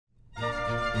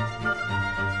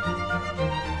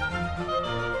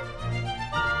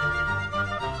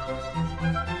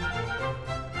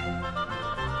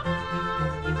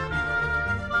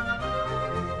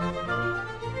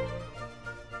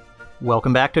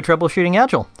Welcome back to Troubleshooting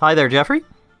Agile. Hi there, Jeffrey.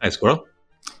 Hi, Squirrel.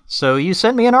 So you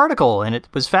sent me an article, and it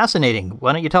was fascinating.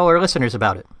 Why don't you tell our listeners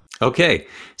about it? Okay,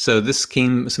 so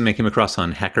something I came across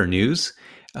on Hacker News.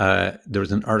 There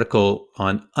was an article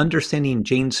on understanding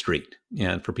Jane Street,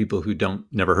 and for people who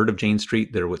never heard of Jane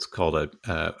Street, they're what's called a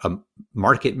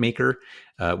market maker,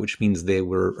 which means they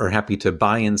are happy to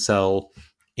buy and sell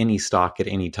any stock at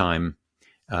any time.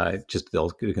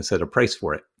 They can set a price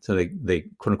for it. So they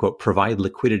quote unquote provide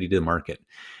liquidity to the market.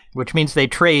 Which means they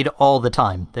trade all the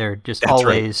time. They're just That's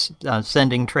always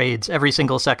sending trades every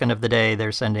single second of the day.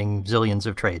 They're sending zillions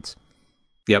of trades.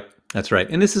 Yep, that's right.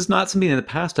 And this is not something in the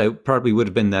past I probably would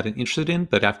have been that interested in.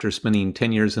 But after spending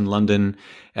 10 years in London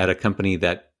at a company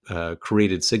that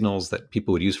created signals that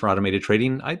people would use for automated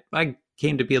trading, I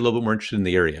came to be a little bit more interested in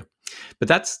the area. But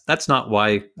that's not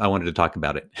why I wanted to talk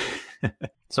about it.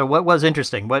 So what was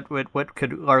interesting? What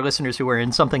could our listeners who were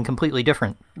in something completely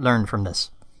different learn from this?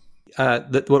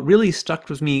 What really stuck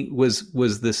with me was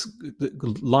this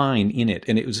line in it,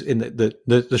 and it was in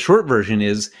the short version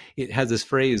is it has this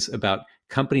phrase about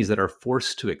companies that are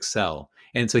forced to excel.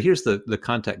 And so here's the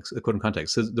context, the quote and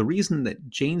context. So the reason that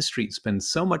Jane Street spends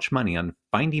so much money on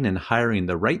finding and hiring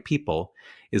the right people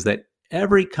is that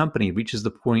every company reaches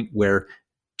the point where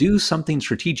do something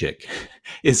strategic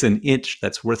is an itch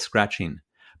that's worth scratching.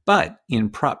 But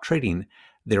in prop trading,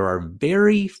 there are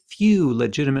very few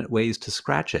legitimate ways to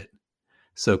scratch it.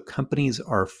 So companies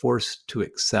are forced to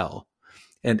excel.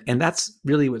 And that's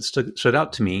really what stood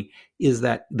out to me, is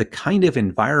that the kind of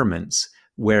environments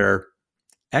where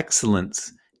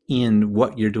excellence in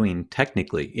what you're doing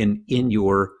technically, in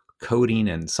your coding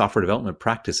and software development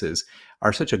practices,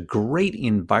 are such a great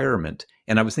environment.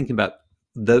 And I was thinking about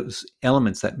those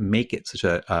elements that make it such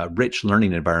a rich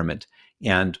learning environment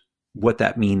and what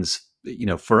that means,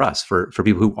 for us, for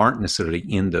people who aren't necessarily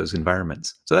in those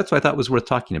environments. So that's what I thought was worth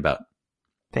talking about.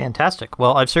 Fantastic.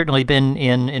 Well, I've certainly been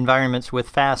in environments with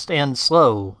fast and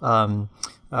slow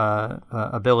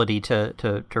ability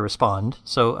to respond.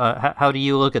 So how do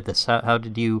you look at this? How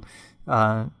did you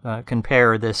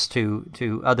compare this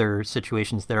to other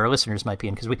situations that our listeners might be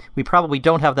in? Because we probably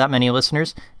don't have that many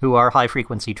listeners who are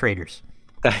high-frequency traders.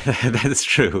 That's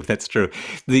true. That's true.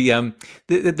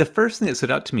 The first thing that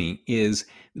stood out to me is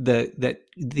that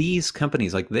these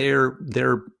companies, like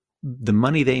the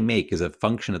money they make is a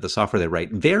function of the software they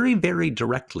write very, very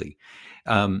directly.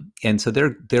 And so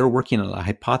they're working on a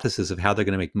hypothesis of how they're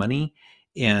going to make money.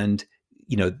 And,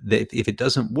 if it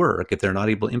doesn't work, if they're not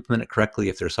able to implement it correctly,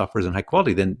 if their software isn't high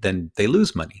quality, then they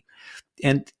lose money.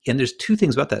 And there's two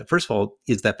things about that. First of all,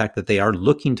 is that fact that they are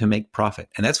looking to make profit.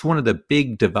 And that's one of the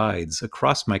big divides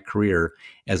across my career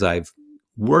as I've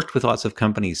worked with lots of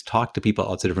companies, talked to people at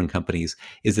lots of different companies,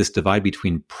 is this divide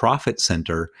between profit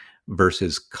center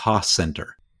versus cost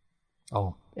center.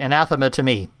 Oh, anathema to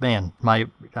me, man. My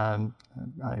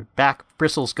back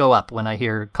bristles go up when I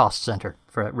hear cost center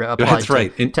for applied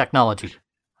to technology.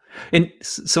 And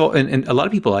so, and a lot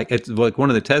of people like one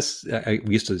of the tests I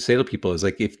used to say to people is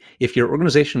like, if your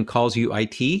organization calls you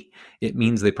IT, it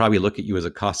means they probably look at you as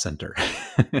a cost center.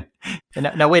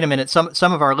 Now, wait a minute. Some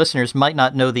of our listeners might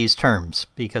not know these terms,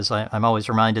 because I'm always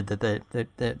reminded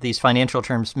that these financial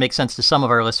terms make sense to some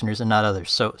of our listeners and not others.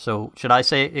 So should I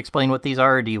explain what these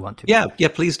are, or do you want to? Yeah,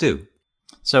 please do.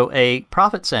 So a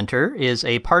profit center is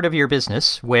a part of your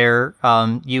business where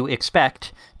you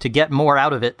expect to get more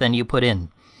out of it than you put in.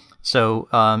 So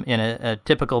in a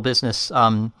typical business,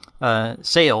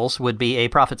 sales would be a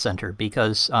profit center,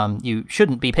 because you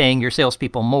shouldn't be paying your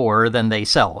salespeople more than they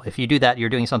sell. If you do that, you're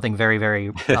doing something very,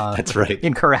 very That's right.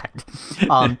 incorrect.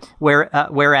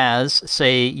 Whereas,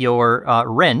 say, your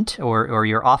rent or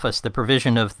your office, the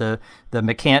provision of the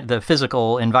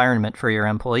physical environment for your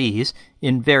employees,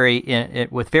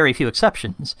 with very few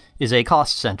exceptions, is a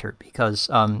cost center, because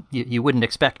you wouldn't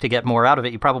expect to get more out of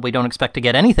it. You probably don't expect to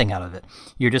get anything out of it.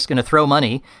 You're just going to throw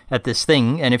money at this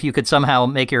thing, and if you could somehow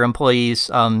make your employees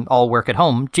all work at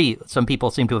home, some people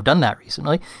seem to have done that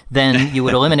recently, then you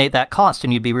would eliminate that cost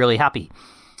and you'd be really happy.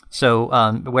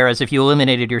 So whereas if you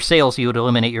eliminated your sales, you would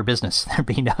eliminate your business.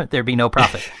 There'd be no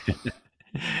profit.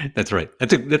 That's right.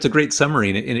 That's a great summary,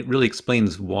 and it really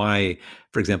explains why,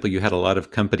 for example, you had a lot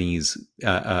of companies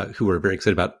who were very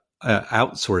excited about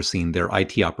outsourcing their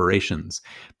IT operations,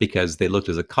 because they looked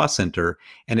as a cost center,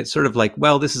 and it's sort of like,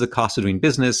 well, this is a cost of doing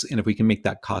business, and if we can make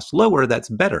that cost lower, that's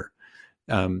better.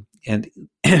 And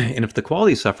if the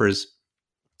quality suffers,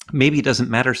 maybe it doesn't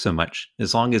matter so much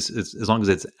as long as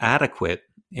it's adequate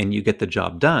and you get the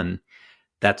job done.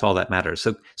 That's all that matters.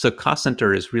 So cost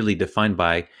center is really defined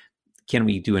by, can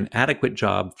we do an adequate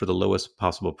job for the lowest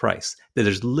possible price? That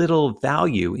there's little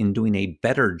value in doing a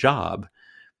better job,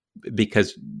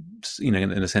 because, in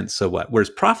a sense, so what? Whereas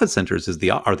profit centers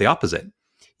are the opposite.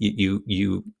 If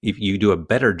you do a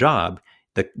better job,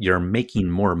 that you're making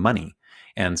more money,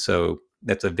 and so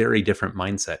that's a very different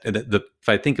mindset. If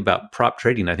I think about prop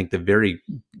trading, I think the very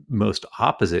most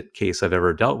opposite case I've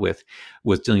ever dealt with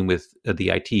was dealing with the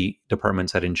IT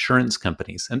departments at insurance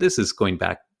companies, and this is going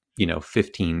back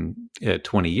 15,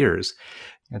 20 years.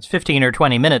 It's 15 or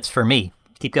 20 minutes for me.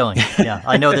 Keep going. Yeah,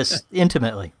 I know this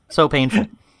intimately. So painful.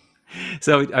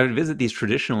 So I would visit these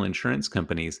traditional insurance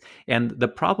companies, and the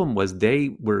problem was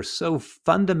they were so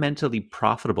fundamentally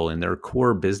profitable in their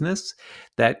core business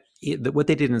that what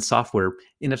they did in software,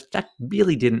 in effect,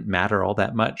 really didn't matter all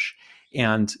that much.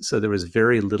 And so there was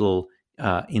very little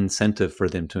incentive for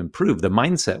them to improve. The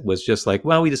mindset was just like,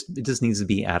 well, it just needs to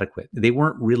be adequate. They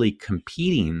weren't really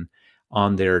competing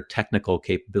on their technical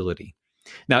capability.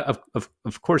 Now,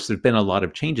 of course, there's been a lot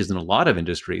of changes in a lot of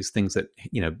industries, things that,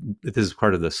 this is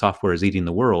part of the software is eating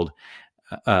the world.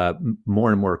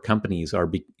 More and more companies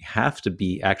have to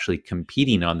be actually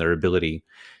competing on their ability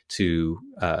to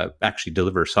actually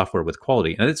deliver software with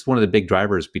quality. And it's one of the big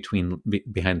drivers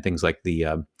behind things like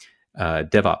the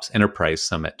DevOps Enterprise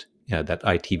Summit that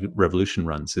IT Revolution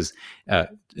runs, is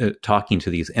talking to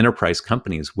these enterprise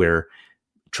companies where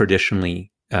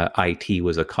traditionally IT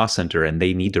was a cost center, and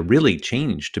they need to really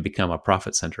change to become a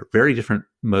profit center. Very different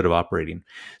mode of operating.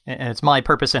 And it's my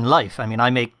purpose in life. I mean,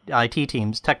 I make IT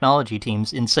teams, technology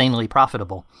teams, insanely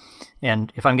profitable.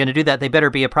 And if I'm going to do that, they better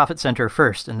be a profit center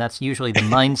first. And that's usually the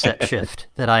mindset shift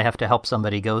that I have to help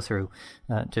somebody go through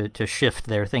to shift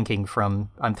their thinking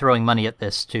from I'm throwing money at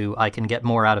this to I can get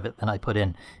more out of it than I put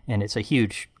in. And it's a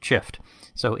huge shift.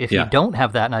 So if you don't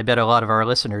have that, and I bet a lot of our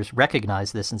listeners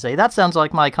recognize this and say, that sounds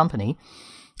like my company,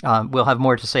 we'll have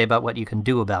more to say about what you can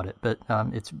do about it. But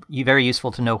it's very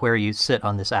useful to know where you sit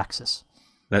on this axis.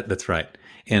 That's right.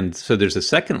 And so there's a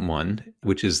second one,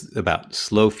 which is about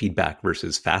slow feedback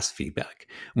versus fast feedback.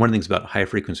 One of the things about high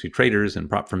frequency traders and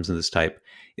prop firms of this type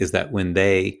is that when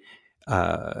they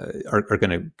are going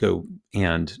to go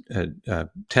and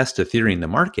test a theory in the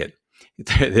market,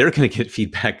 they're going to get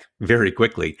feedback very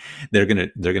quickly. They're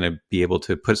going to be able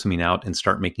to put something out and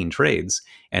start making trades,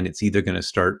 and it's either going to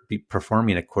start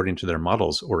performing according to their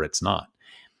models or it's not.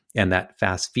 And that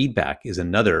fast feedback is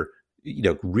another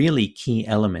really key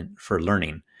element for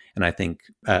learning. And I think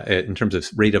in terms of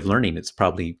rate of learning, it's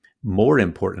probably more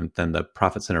important than the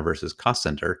profit center versus cost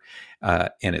center.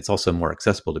 And it's also more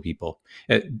accessible to people.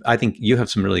 I think you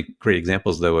have some really great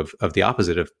examples, though, of the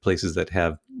opposite, of places that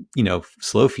have,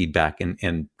 slow feedback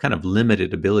and kind of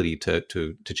limited ability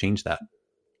to change that.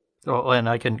 Well, and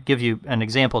I can give you an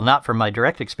example, not from my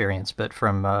direct experience, but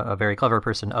from a very clever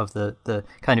person, of the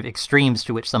kind of extremes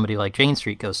to which somebody like Jane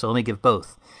Street goes. So let me give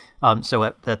both. So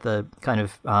at the kind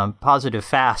of positive,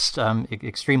 fast,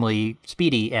 extremely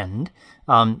speedy end,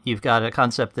 you've got a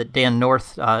concept that Dan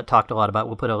North talked a lot about.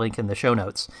 We'll put a link in the show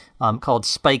notes, called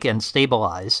spike and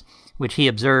stabilize, which he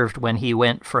observed when he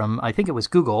went from, I think it was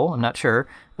Google, I'm not sure,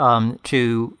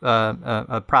 to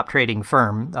a prop trading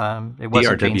firm. It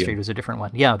wasn't Jane Street, it was a different one.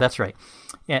 Yeah, that's right.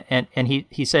 And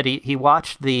he said he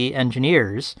watched the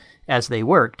engineers as they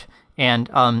worked.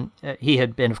 And he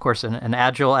had been, of course, an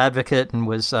agile advocate and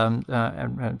was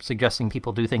suggesting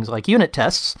people do things like unit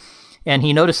tests. And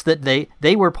he noticed that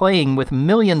they were playing with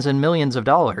millions and millions of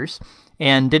dollars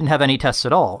and didn't have any tests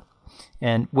at all,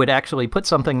 and would actually put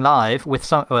something live with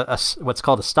what's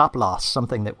called a stop loss,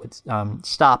 something that would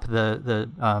stop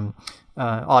the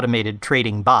automated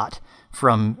trading bot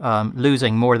from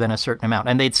losing more than a certain amount.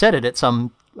 And they'd set it at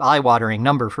some eye-watering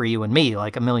number for you and me,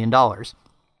 like $1 million.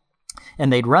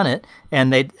 And they'd run it,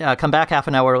 and they'd come back half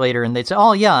an hour later, and they'd say,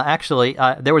 oh, yeah, actually,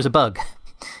 there was a bug.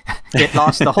 It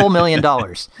lost the whole $1 million.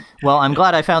 Well, I'm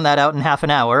glad I found that out in half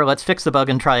an hour. Let's fix the bug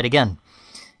and try it again.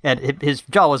 And his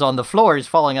jaw was on the floor. He's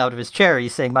falling out of his chair.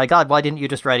 He's saying, my God, why didn't you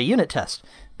just write a unit test?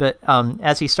 But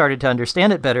as he started to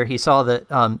understand it better, he saw that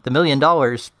the $1 million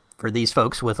for these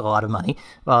folks with a lot of money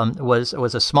was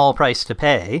a small price to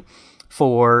pay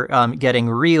for getting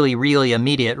really, really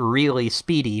immediate, really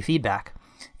speedy feedback.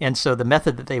 And so the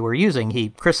method that they were using, he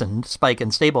christened spike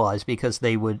and stabilize, because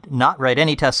they would not write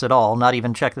any tests at all, not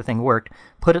even check the thing worked,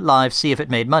 put it live, see if it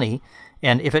made money.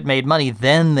 And if it made money,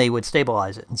 then they would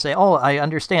stabilize it and say, oh, I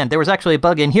understand. There was actually a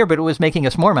bug in here, but it was making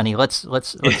us more money. Let's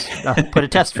put a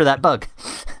test for that bug.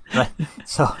 Right?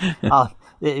 So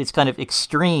it's kind of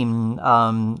extreme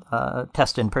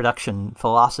test and production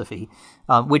philosophy,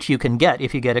 which you can get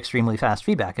if you get extremely fast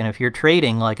feedback. And if you're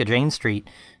trading like a Jane Street,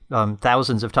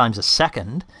 thousands of times a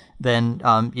second, then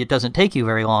it doesn't take you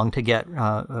very long to get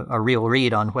a real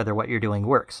read on whether what you're doing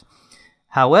works.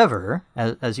 However,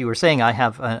 as you were saying, I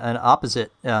have an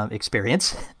opposite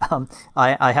experience.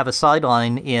 I have a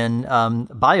sideline in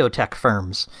biotech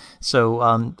firms.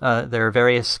 So there are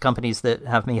various companies that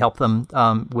have me help them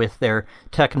with their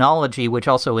technology, which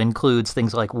also includes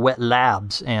things like wet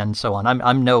labs and so on.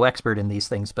 I'm no expert in these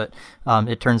things, but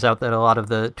it turns out that a lot of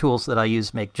the tools that I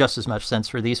use make just as much sense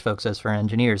for these folks as for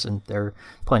engineers, and there are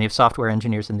plenty of software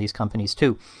engineers in these companies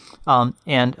too.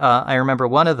 And I remember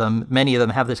one of them, many of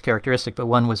them have this characteristic, but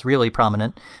one was really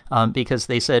prominent because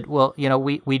they said, well,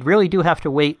 we really do have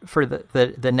to wait for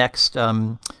the next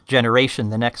generation,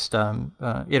 the next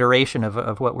iteration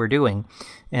of what we're doing.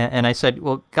 And I said,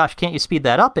 well, gosh, can't you speed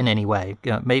that up in any way?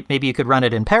 Maybe you could run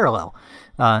it in parallel.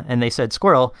 And they said,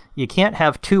 Squirrel, you can't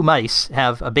have two mice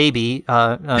have a baby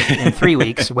in 3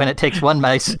 weeks when it takes one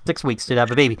mice 6 weeks to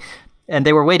have a baby. And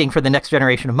they were waiting for the next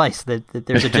generation of mice. That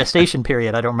there's a gestation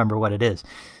period. I don't remember what it is.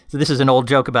 So this is an old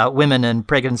joke about women and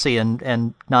pregnancy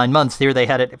and 9 months. Here they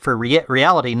had it for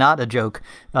reality, not a joke,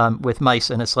 with mice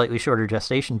and a slightly shorter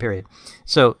gestation period.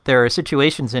 So there are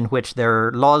situations in which there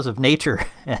are laws of nature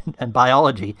and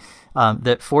biology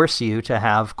that force you to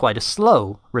have quite a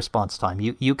slow response time.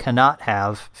 You cannot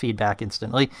have feedback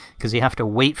instantly because you have to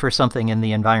wait for something in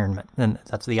the environment. And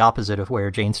that's the opposite of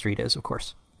where Jane Street is, of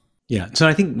course. Yeah, so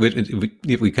I think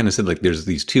if we kind of said like there's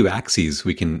these two axes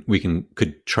we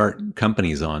could chart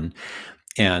companies on,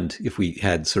 and if we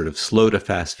had sort of slow to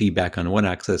fast feedback on one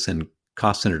axis and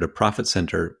cost center to profit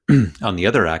center on the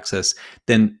other axis,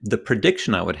 then the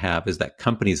prediction I would have is that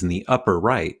companies in the upper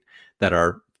right that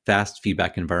are fast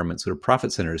feedback environments or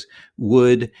profit centers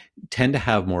would tend to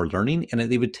have more learning, and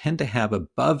they would tend to have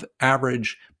above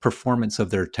average performance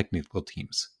of their technical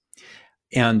teams.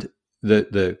 And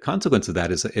the consequence of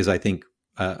that is I think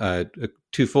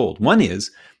twofold. One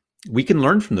is we can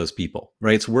learn from those people,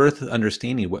 right? It's worth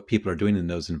understanding what people are doing in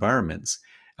those environments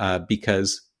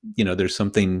because there's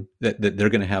something that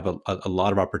they're going to have a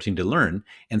lot of opportunity to learn,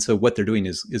 and so what they're doing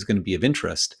is going to be of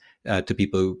interest to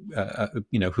people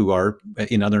who are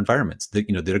in other environments. They're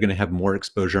going to have more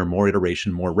exposure, more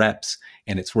iteration, more reps,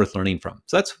 and it's worth learning from.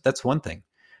 So that's one thing.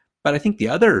 But I think the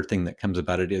other thing that comes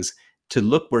about it is to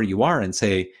look where you are and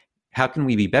say, how can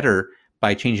we be better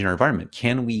by changing our environment?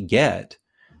 Can we get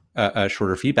a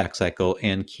shorter feedback cycle,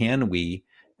 and can we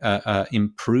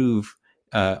improve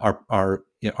our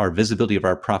visibility of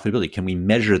our profitability? Can we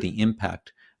measure the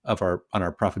impact on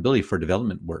our profitability for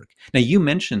development work? Now, you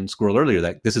mentioned, Squirrel, earlier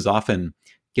that this is often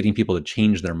getting people to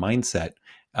change their mindset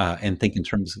and think in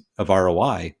terms of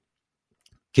ROI.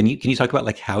 Can you talk about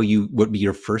like what would be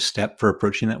your first step for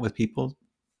approaching that with people?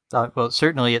 Well,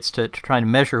 certainly it's to try to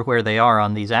measure where they are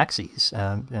on these axes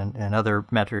and other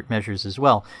measures as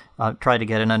well. Try to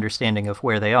get an understanding of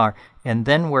where they are, and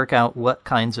then work out what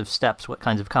kinds of steps, what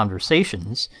kinds of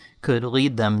conversations could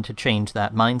lead them to change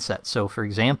that mindset. So, for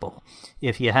example,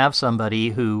 if you have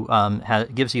somebody who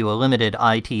gives you a limited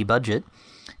IT budget,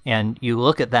 and you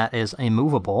look at that as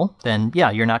immovable, then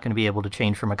yeah, you're not going to be able to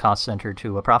change from a cost center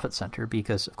to a profit center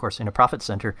because, of course, in a profit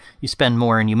center, you spend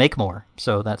more and you make more.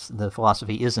 So that's the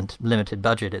philosophy isn't limited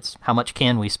budget. It's how much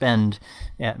can we spend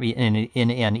in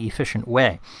an efficient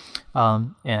way.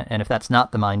 And if that's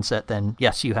not the mindset, then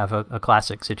yes, you have a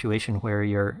classic situation where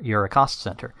you're a cost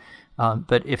center.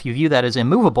 But if you view that as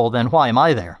immovable, then why am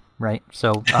I there? Right.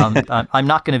 So I'm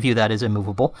not going to view that as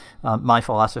immovable. My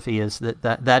philosophy is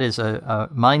that is a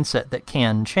mindset that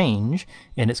can change,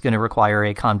 and it's going to require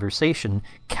a conversation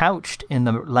couched in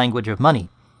the language of money.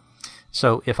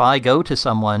 So if I go to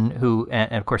someone who,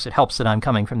 and of course it helps that I'm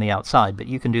coming from the outside, but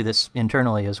you can do this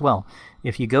internally as well.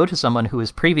 If you go to someone who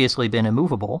has previously been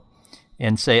immovable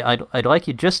and say, I'd like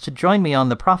you just to join me on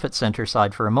the profit center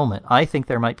side for a moment. I think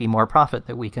there might be more profit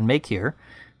that we can make here.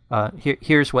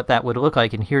 Here's what that would look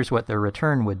like, and here's what the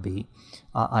return would be.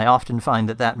 I often find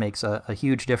that makes a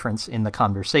huge difference in the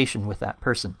conversation with that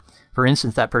person. For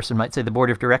instance, that person might say, the board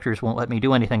of directors won't let me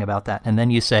do anything about that. And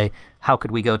then you say, how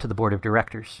could we go to the board of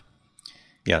directors?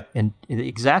 Yeah. And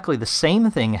exactly the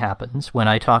same thing happens when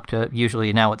I talk to,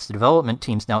 usually now it's the development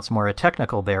teams, now it's more a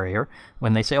technical barrier,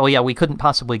 when they say, oh yeah, we couldn't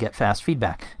possibly get fast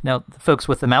feedback. Now, the folks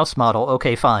with the mouse model,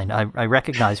 okay, fine, I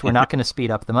recognize we're not going to speed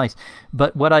up the mice.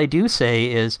 But what I do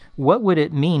say is, what would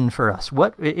it mean for us?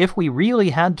 What if we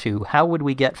really had to, how would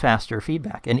we get faster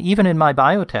feedback? And even in my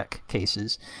biotech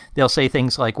cases, they'll say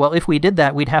things like, well, if we did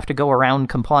that, we'd have to go around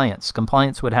compliance.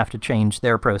 Compliance would have to change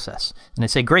their process. And I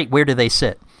say, great, where do they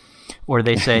sit? Or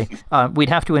they say, we'd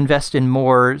have to invest in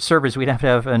more servers. We'd have to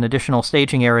have an additional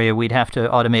staging area. We'd have to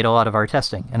automate a lot of our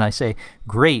testing. And I say,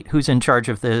 great, who's in charge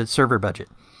of the server budget?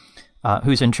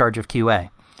 Who's in charge of QA?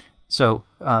 So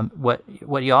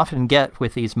what you often get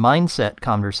with these mindset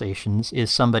conversations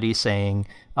is somebody saying,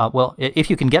 well, if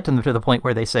you can get them to the point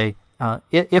where they say,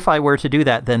 if I were to do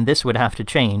that, then this would have to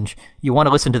change. You want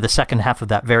to listen to the second half of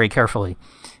that very carefully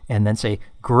and then say,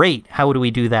 great, how do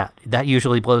we do that? That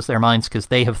usually blows their minds because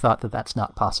they have thought that that's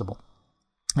not possible.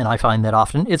 And I find that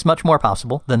often it's much more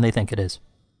possible than they think it is.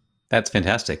 That's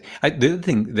fantastic. The other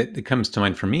thing that comes to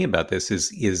mind for me about this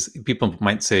is people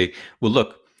might say, well,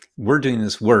 look, we're doing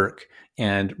this work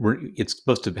and it's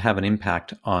supposed to have an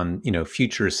impact on,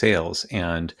 future sales,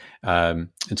 and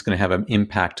it's going to have an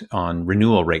impact on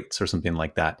renewal rates or something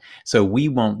like that. So we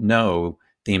won't know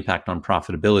the impact on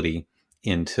profitability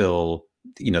until,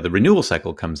 the renewal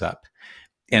cycle comes up.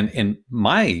 And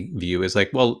my view is like,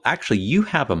 well, actually, you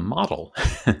have a model,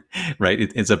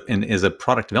 right? As a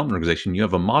product development organization, you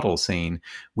have a model saying,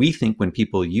 we think when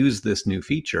people use this new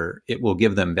feature, it will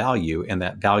give them value, and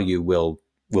that value will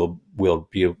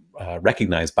be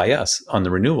recognized by us on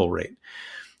the renewal rate.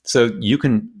 So you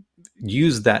can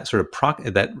use that sort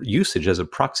of that usage as a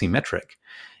proxy metric,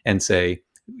 and say,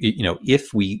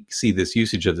 if we see this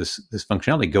usage of this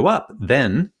functionality go up,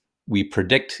 then we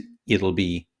predict it'll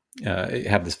be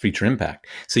have this feature impact.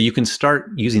 So you can start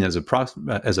using it as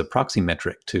a proxy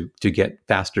metric to get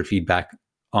faster feedback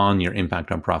on your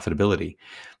impact on profitability,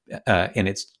 and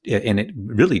it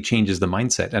really changes the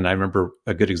mindset. And I remember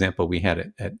a good example we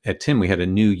had at TIM. We had a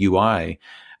new UI,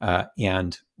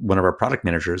 and one of our product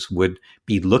managers would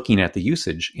be looking at the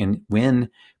usage, and when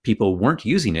people weren't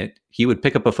using it, he would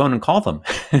pick up a phone and call them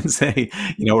and say,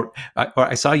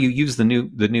 I saw you use the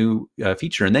new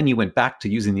feature, and then you went back to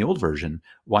using the old version.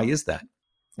 Why is that?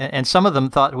 And some of them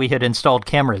thought we had installed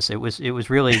cameras. It was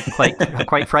really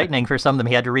quite frightening for some of them.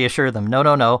 He had to reassure them,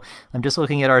 no, I'm just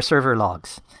looking at our server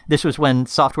logs. This was when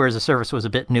software as a service was a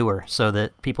bit newer, so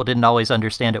that people didn't always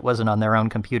understand it wasn't on their own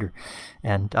computer.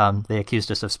 And they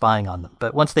accused us of spying on them.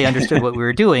 But once they understood what we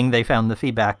were doing, they found the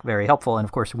feedback very helpful. And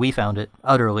of course, we found it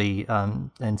utterly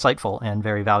insightful and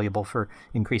very valuable for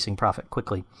increasing profit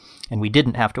quickly. And we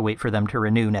didn't have to wait for them to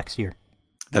renew next year.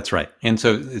 That's right. And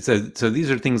so these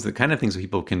are the kind of things that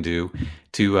people can do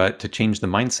to change the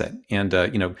mindset. And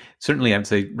certainly I would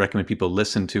say recommend people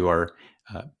listen to our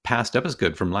past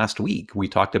episode from last week. We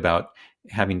talked about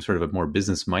having sort of a more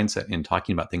business mindset in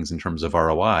talking about things in terms of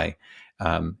ROI.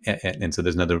 And so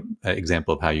there's another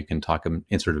example of how you can talk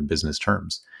in sort of business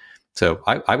terms. So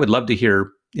I would love to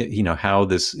hear how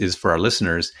this is for our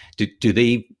listeners. Do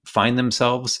they find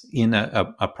themselves in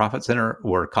a profit center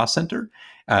or a cost center,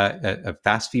 a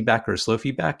fast feedback or a slow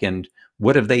feedback? And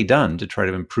what have they done to try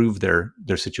to improve their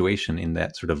situation in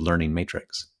that sort of learning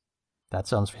matrix? That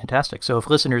sounds fantastic. So if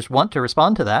listeners want to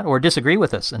respond to that or disagree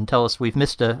with us and tell us we've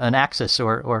missed an axis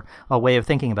or a way of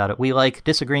thinking about it, we like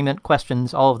disagreement,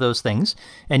 questions, all of those things.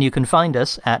 And you can find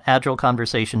us at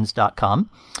agileconversations.com.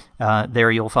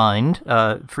 There you'll find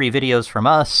free videos from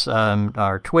us,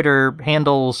 our Twitter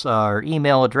handles, our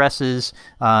email addresses.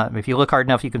 If you look hard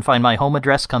enough, you can find my home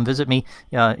address. Come visit me.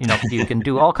 You can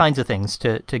do all kinds of things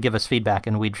to give us feedback,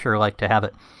 and we'd sure like to have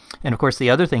it. And of course, the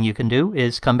other thing you can do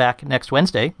is come back next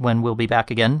Wednesday when we'll be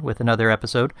back again with another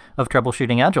episode of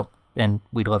Troubleshooting Agile. And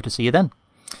we'd love to see you then.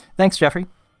 Thanks, Jeffrey.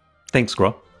 Thanks,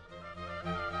 Squirrel.